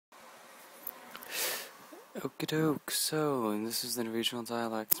Okie doke, so this is the regional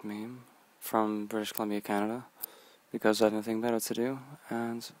dialect meme from British Columbia, Canada, because I have nothing better to do,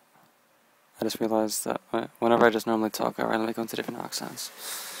 and I just realized that whenever I just normally talk, I randomly go into different accents.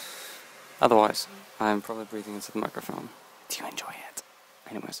 Otherwise, I'm probably breathing into the microphone. Do you enjoy it?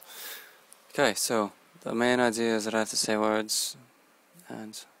 Anyways. Okay, so the main idea is that I have to say words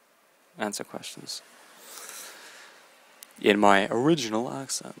and answer questions in my original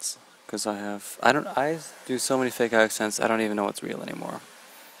accents. Because I do so many fake accents, I don't even know what's real anymore.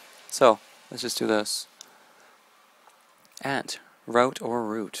 So, let's just do this. Ant, route or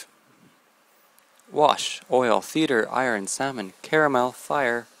root. Wash, oil, theater, iron, salmon, caramel,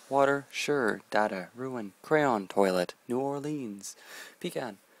 fire, water, sure, data, ruin, crayon, toilet, New Orleans,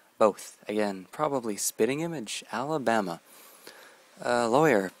 pecan, both, again, probably, spitting image, Alabama,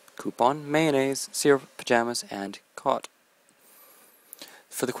 lawyer, coupon, mayonnaise, syrup, pajamas, and caught.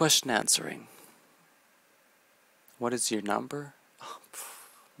 For the question answering, what is your number? Oh,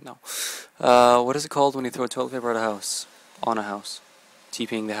 no. What is it called when you throw toilet paper at a house? On a house.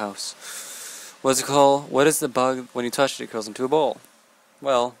 TPing the house. What is it called? What is the bug when you touch it, it goes into a bowl?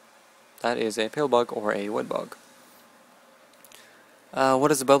 Well, that is a pill bug or a wood bug.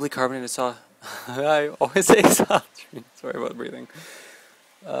 What is a bubbly carbonated sauce? I always say soft drink. Sorry about breathing.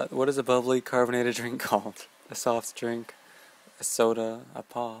 What is a bubbly carbonated drink called? A soft drink, a soda, a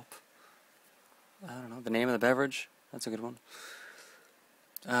pop. I don't know. The name of the beverage? That's a good one.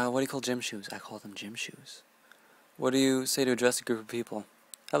 What do you call gym shoes? I call them gym shoes. What do you say to address a group of people?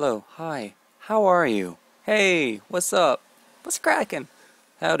 Hello, hi, how are you? Hey, what's up? What's cracking?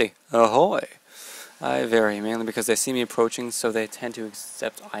 Howdy. Ahoy. I vary, mainly because they see me approaching, so they tend to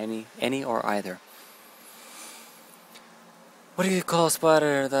accept any or either. What do you call a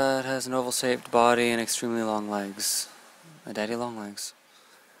spider that has an oval-shaped body and extremely long legs? A daddy long legs.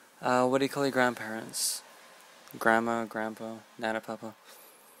 What do you call your grandparents? Grandma, grandpa, nana, papa.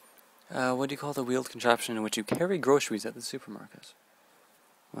 What do you call the wheeled contraption in which you carry groceries at the supermarket?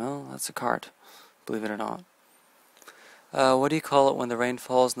 Well, that's a cart, believe it or not. What do you call it when the rain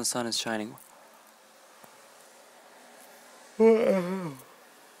falls and the sun is shining? Okay,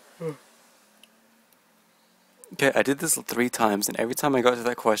 I did this 3 times, and every time I got to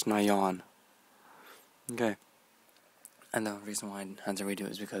that question, I yawn. Okay. And the reason why I had to redo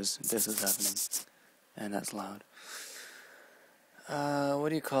it is because this is happening, and that's loud. What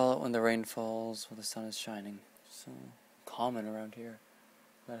do you call it when the rain falls when the sun is shining? So common around here.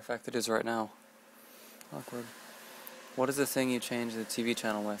 Matter of fact, it is right now. Awkward. What is the thing you change the TV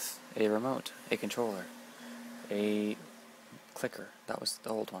channel with? A remote, a controller, a clicker. That was the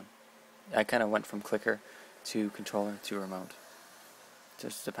old one. I kind of went from clicker to controller to remote.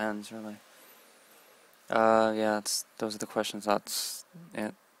 Just depends, really. Yeah, those are the questions. That's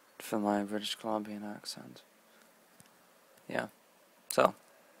it for my British Columbian accent. Yeah. So,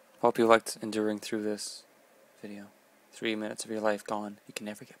 hope you liked enduring through this video. 3 minutes of your life gone, you can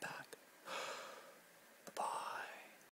never get back.